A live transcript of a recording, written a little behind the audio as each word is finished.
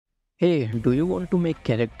Hey, do you want to make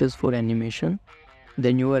characters for animation?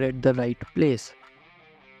 Then you are at the right place.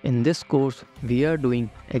 In this course, we are doing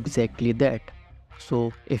exactly that.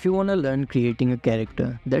 So, if you want to learn creating a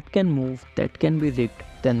character that can move, that can be rigged,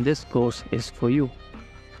 then this course is for you.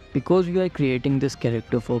 Because we are creating this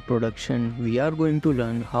character for production, we are going to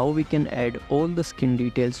learn how we can add all the skin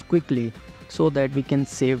details quickly so that we can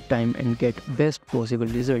save time and get best possible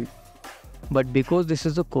result. But because this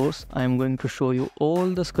is a course, I am going to show you all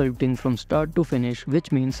the sculpting from start to finish,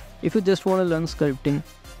 which means if you just want to learn sculpting,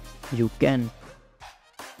 you can.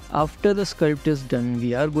 After the sculpt is done,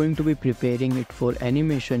 we are going to be preparing it for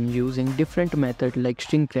animation using different methods like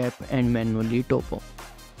shrink wrap and manually topo.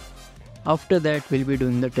 After that, we'll be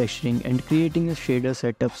doing the texturing and creating a shader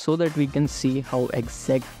setup so that we can see how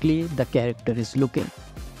exactly the character is looking.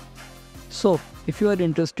 So, if you are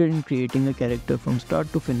interested in creating a character from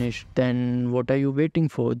start to finish, then what are you waiting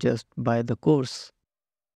for? Just buy the course.